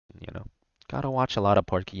you know. Gotta watch a lot of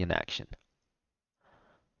Porky in action.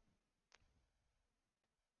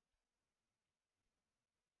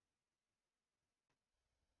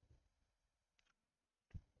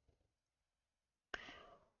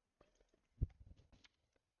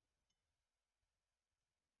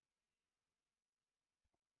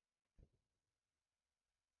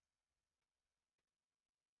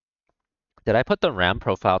 Did I put the RAM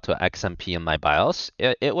profile to XMP in my BIOS?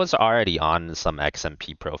 It was already on some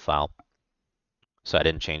XMP profile, so I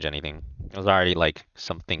didn't change anything. It was already like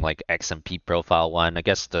something like XMP profile 1. I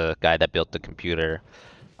guess the guy that built the computer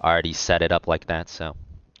already set it up like that, so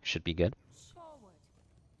should be good.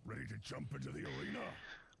 Ready to jump into the arena?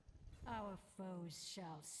 Our foes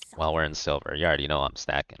shall suffer. Well, we're in silver. You already know I'm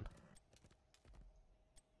stacking.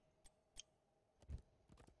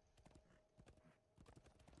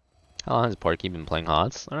 How long has Porky been playing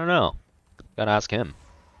HOTS? I don't know. Gotta ask him.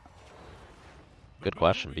 Good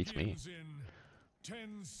question, beats me.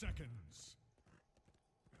 10 seconds.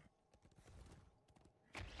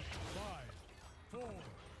 5, 4,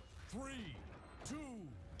 3, 2,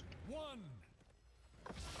 1.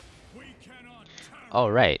 We cannot.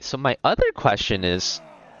 All right. So my other question is,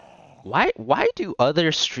 why do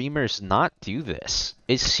other streamers not do this?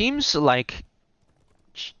 It seems like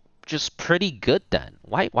just pretty good then.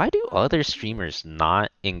 Why do other streamers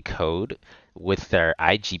not encode with their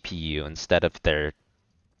iGPU instead of their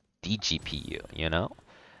DGPU, you know?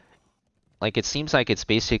 Like it seems like it's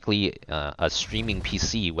basically a streaming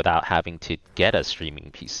PC without having to get a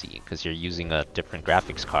streaming PC because you're using a different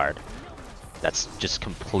graphics card that's just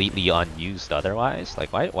completely unused otherwise.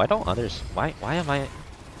 Like why don't others why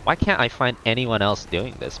can't I find anyone else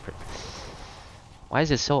doing this? Why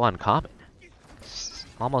is it so uncommon?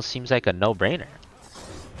 Almost seems like a no-brainer.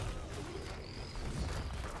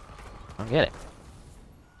 I don't get it.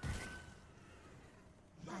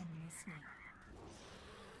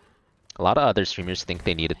 A lot of other streamers think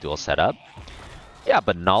they need a dual setup. Yeah,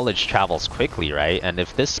 but knowledge travels quickly, right? And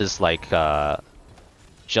if this is like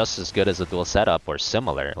just as good as a dual setup or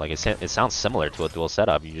similar, like it sounds similar to a dual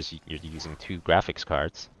setup, you're using 2 graphics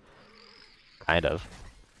cards. Kind of.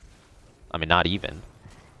 I mean, not even.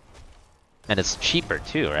 And it's cheaper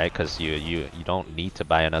too, right? Because you don't need to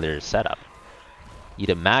buy another setup. You'd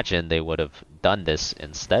imagine they would have done this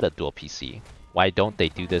instead of dual PC. Why don't they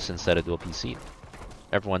do this instead of dual PC?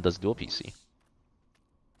 Everyone does dual PC.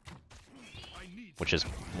 Which is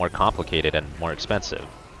more complicated and more expensive.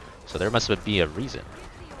 So there must be a reason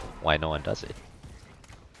why no one does it.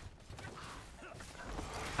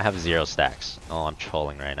 I have 0 stacks. Oh, I'm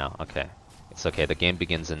trolling right now. Okay. It's okay. The game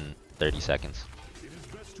begins in 30 seconds.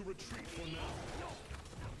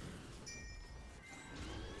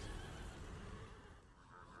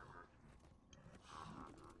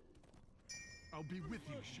 I'll be with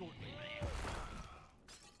you shortly.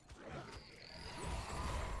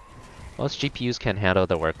 Most GPUs can handle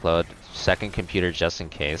the workload. Second computer just in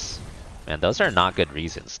case. Man, those are not good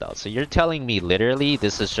reasons though. So you're telling me literally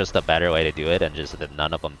this is just a better way to do it and just that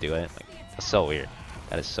none of them do it? Like, that's so weird.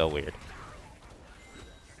 That is so weird.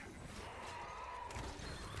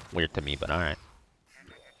 Weird to me, but alright.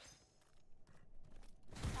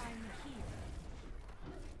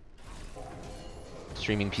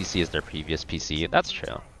 Streaming PC is their previous PC. That's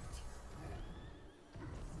true.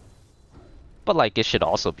 But like it should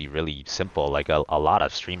also be really simple. Like a lot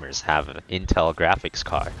of streamers have an Intel graphics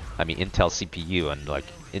card. I mean Intel CPU and like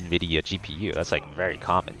NVIDIA GPU. That's like very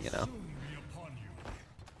common, you know?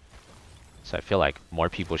 So I feel like more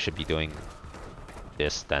people should be doing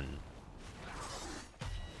this than...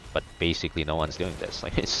 But basically no one's doing this.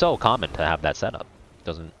 Like it's so common to have that setup.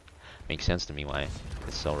 Doesn't make sense to me why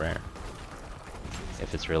it's so rare.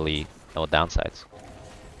 If it's really no downsides.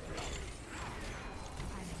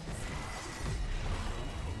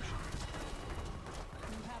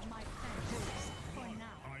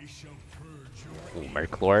 Ooh,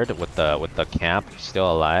 Merklord with the camp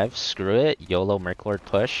still alive. Screw it. YOLO Merklord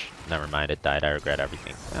push. Never mind, it died. I regret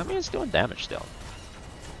everything. I mean, it's doing damage still.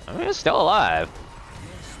 I mean, it's still alive.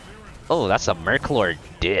 Oh, that's a Merklord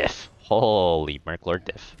diff. Holy Merklord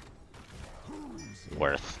diff.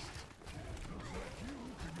 Worth.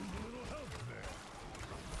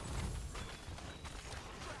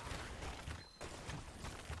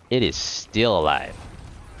 It is still alive.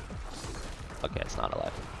 Okay, it's not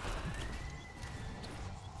alive.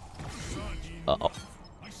 Uh-oh.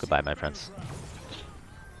 Goodbye, my friends.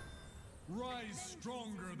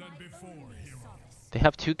 They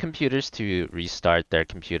have 2 computers to restart their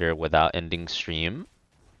computer without ending stream.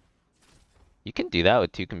 You can do that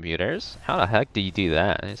with 2 computers? How the heck do you do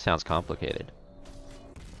that? It sounds complicated.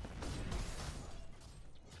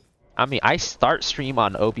 I mean, I start stream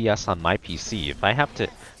on OBS on my PC. If I have to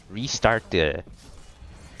restart the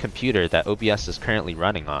computer that OBS is currently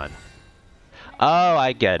running on. Oh,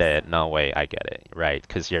 I get it. No, wait, I get it. Right,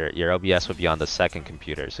 because your OBS would be on the second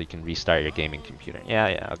computer, so you can restart your gaming computer. Yeah,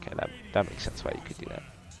 yeah, okay, that makes sense why you could do that.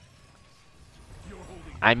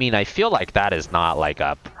 I mean, I feel like that is not like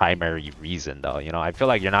a primary reason, though. You know, I feel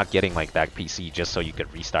like you're not getting like that PC just so you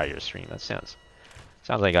could restart your stream. That sounds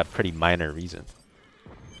like a pretty minor reason.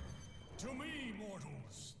 To me,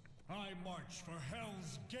 mortals, I march for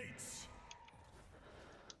hell's gates.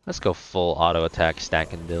 Let's go full auto attack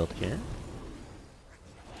stack and build here.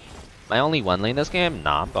 Am I only one lane this game?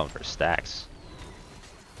 Nah, I'm going for stacks.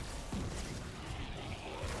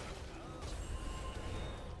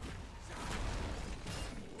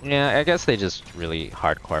 Yeah, I guess they just really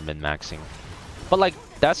hardcore min-maxing. But like,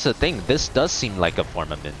 that's the thing, this does seem like a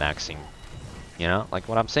form of min-maxing. You know, like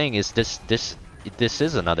what I'm saying is this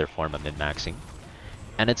is another form of min-maxing.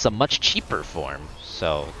 And it's a much cheaper form,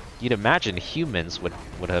 so you'd imagine humans would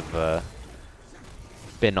have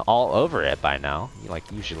been all over it by now.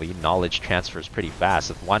 Like usually knowledge transfers pretty fast.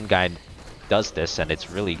 If one guy does this and it's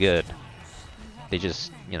really good, they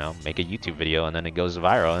just, you know, make a YouTube video and then it goes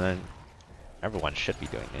viral and then everyone should be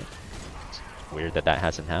doing it. It's weird that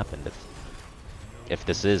hasn't happened if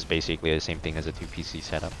this is basically the same thing as a 2 PC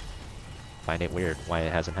setup. Find it weird why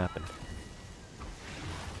it hasn't happened.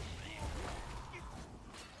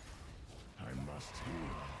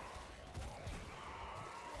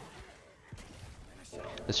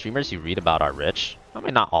 The streamers you read about are rich. I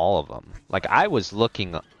mean, not all of them. Like, I was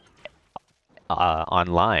looking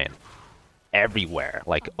online everywhere,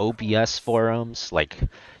 like OBS forums, like,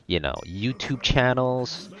 you know, YouTube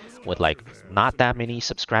channels with like not that many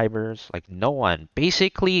subscribers. Like no one,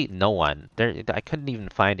 basically no one. I couldn't even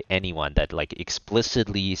find anyone that like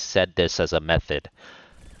explicitly said this as a method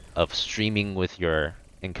of streaming with your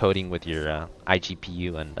encoding with your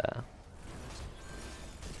iGPU and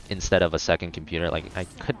instead of a second computer. Like I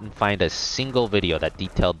couldn't find a single video that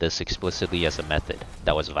detailed this explicitly as a method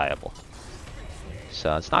that was viable.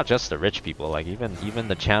 So it's not just the rich people, like even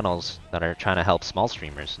the channels that are trying to help small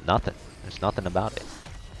streamers, nothing. There's nothing about it.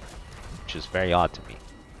 Which is very odd to me.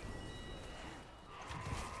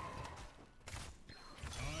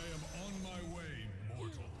 I am on my way,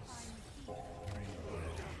 mortals.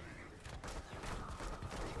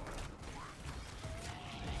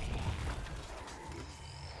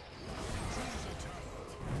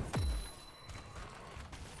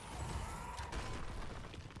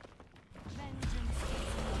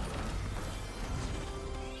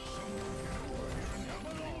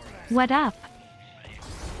 What up?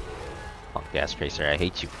 Oh, Gas Tracer, I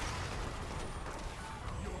hate you.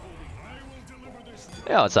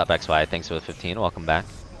 Yeah, what's up, XY? Thanks for the 15. Welcome back.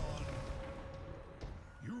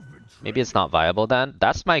 Maybe it's not viable then?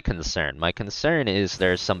 That's my concern. My concern is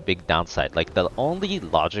there's some big downside. Like, the only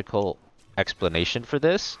logical explanation for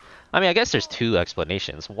this... I mean, I guess there's two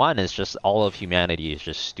explanations. One is just all of humanity is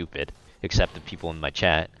just stupid, except the people in my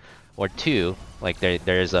chat. Or two, like,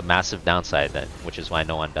 there's a massive downside, then, which is why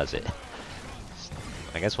no one does it.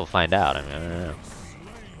 I guess we'll find out. I mean, I don't know.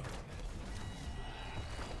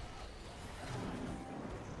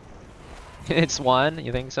 It's one?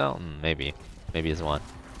 You think so? Maybe. Maybe it's one.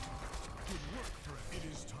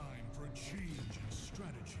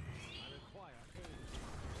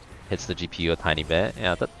 Hits the GPU a tiny bit.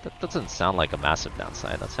 Yeah, that doesn't sound like a massive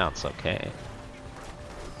downside. That sounds okay.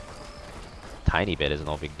 Tiny bit is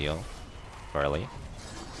no big deal. Early.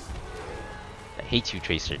 I hate you,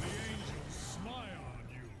 Tracer.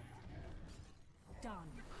 Done.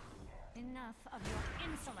 Enough of your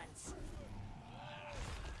insolence.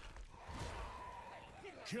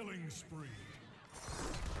 Killing spree.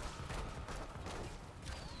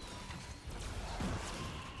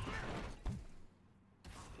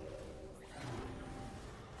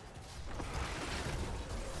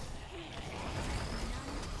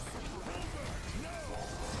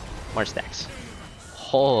 More stacks.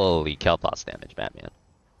 Holy Kel'Thas damage, Batman.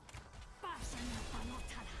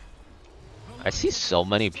 I see so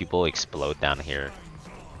many people explode down here.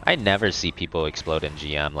 I never see people explode in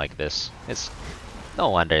GM like this. It's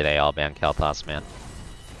no wonder they all ban Kel'Thas, man.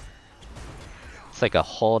 It's like a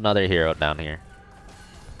whole nother hero down here.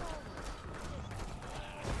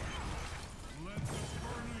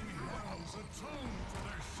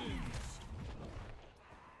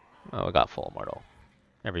 Oh, we got full immortal.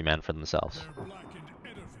 Every man for themselves. Their blackened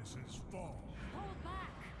edifices fall. Hold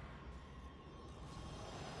back.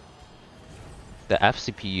 The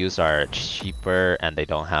FCPUs are cheaper and they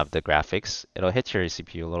don't have the graphics. It'll hit your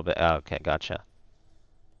CPU a little bit. Oh, okay, gotcha.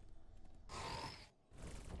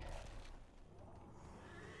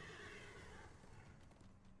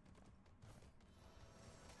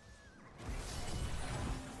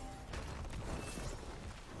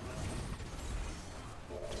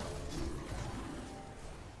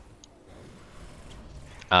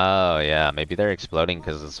 Oh yeah, maybe they're exploding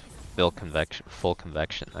because it's full convection. Full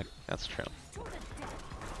convection. That's true.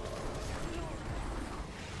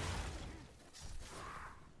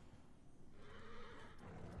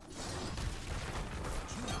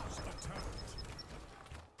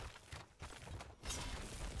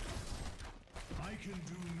 I can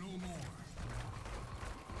do no more.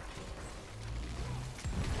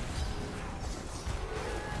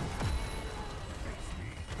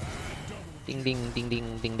 Ding ding ding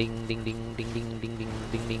ding ding ding ding ding ding ding ding ding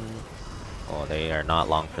ding ding. Oh, they are not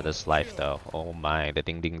long for this life though. Oh my, the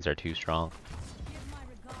ding dings are too strong.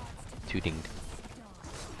 Too dinged.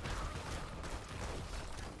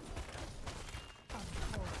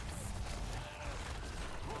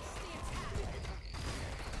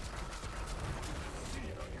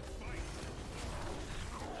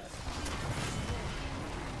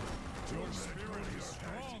 Your spirit is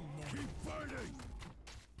strong. Keep fighting.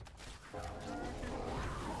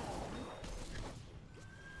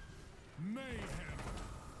 Mayhem.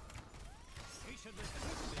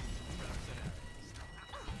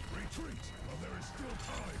 Retreat while there is still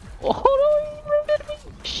time. Oh no, he rooted me!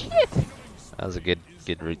 Shit! That was a good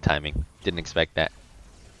route timing. Didn't expect that.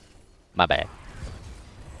 My bad.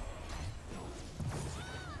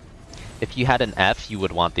 If you had an F, you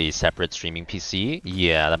would want the separate streaming PC?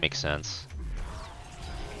 Yeah, that makes sense.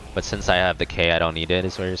 But since I have the K, I don't need it,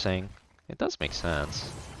 is what you're saying? It does make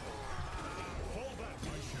sense.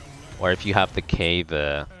 Or if you have the K,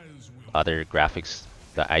 the other graphics,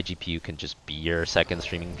 the iGPU can just be your second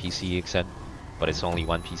streaming PC, except, but it's only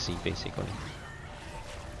one PC, basically.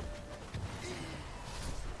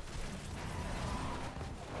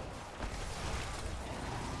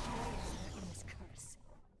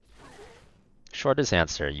 Shortest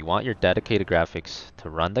answer, you want your dedicated graphics to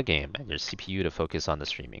run the game and your CPU to focus on the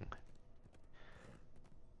streaming.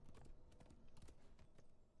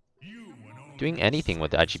 Doing anything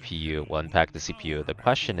with the iGPU will impact the CPU. The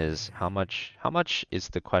question is, how much is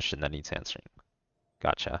the question that needs answering?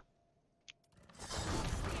 Gotcha.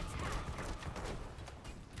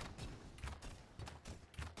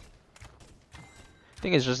 I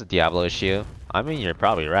think it's just a Diablo issue. I mean, you're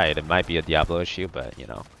probably right. It might be a Diablo issue, but you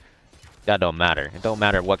know, that don't matter. It don't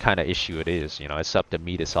matter what kind of issue it is. You know, it's up to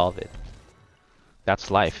me to solve it.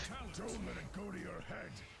 That's life.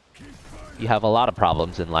 You have a lot of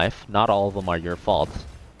problems in life. Not all of them are your fault.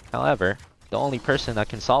 However, the only person that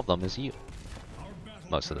can solve them is you.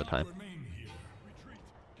 Most of the time.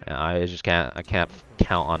 And I just can't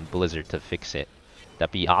count on Blizzard to fix it.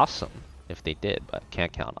 That'd be awesome if they did, but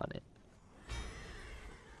can't count on it.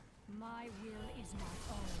 My will is my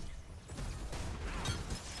own.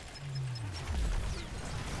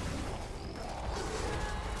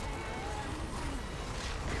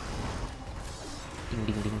 Ding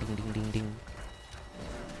ding ding ding ding ding ding.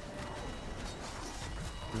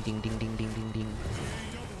 Ding ding ding ding ding ding.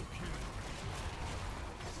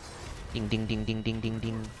 Ding ding ding ding ding ding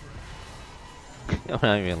ding. I'm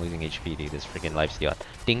not even losing HP, dude. This freaking lifesteal.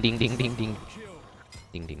 Ding ding ding ding ding.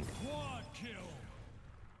 Ding ding.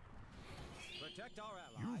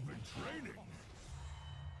 You've been training.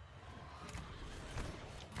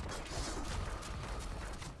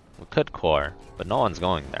 We could core, but no one's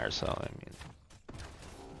going there, so I mean,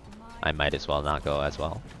 I might as well not go as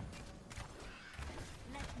well.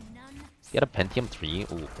 Get a Pentium 3?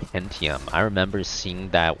 Ooh, Pentium. I remember seeing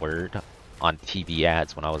that word on TV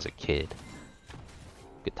ads when I was a kid.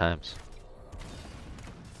 Good times.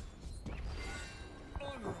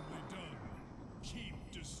 Honorably done.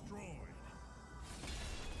 Keep destroyed.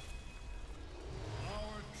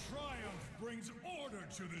 Our triumph brings order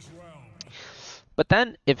to this realm. But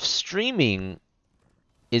then, if streaming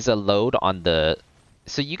is a load on the...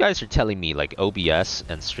 So you guys are telling me like OBS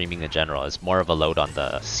and streaming in general is more of a load on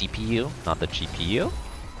the CPU, not the GPU?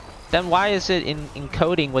 Then why is it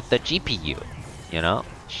encoding with the GPU? You know?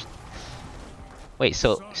 Wait,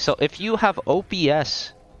 so if you have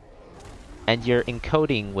OBS and you're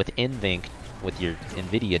encoding with NVENC with your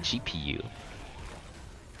NVIDIA GPU,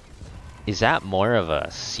 is that more of a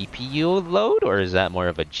CPU load or is that more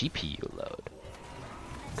of a GPU load?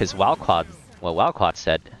 Because what Wildcloud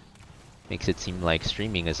said makes it seem like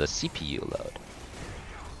streaming is a CPU load.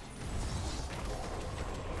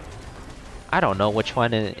 I don't know which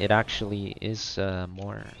one it actually is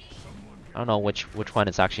more. I don't know which one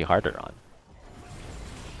it's actually harder on.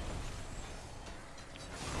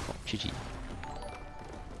 Oh, GG.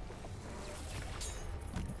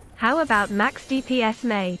 How about max DPS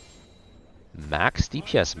May? Max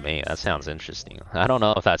DPS May? That sounds interesting. I don't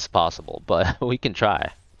know if that's possible, but we can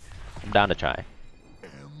try. I'm down to try.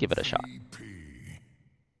 Give it a shot.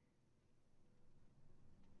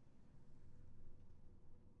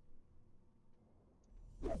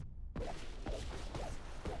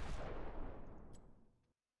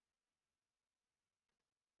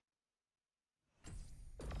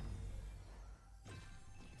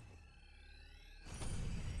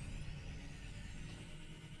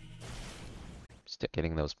 Start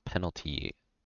getting those penalty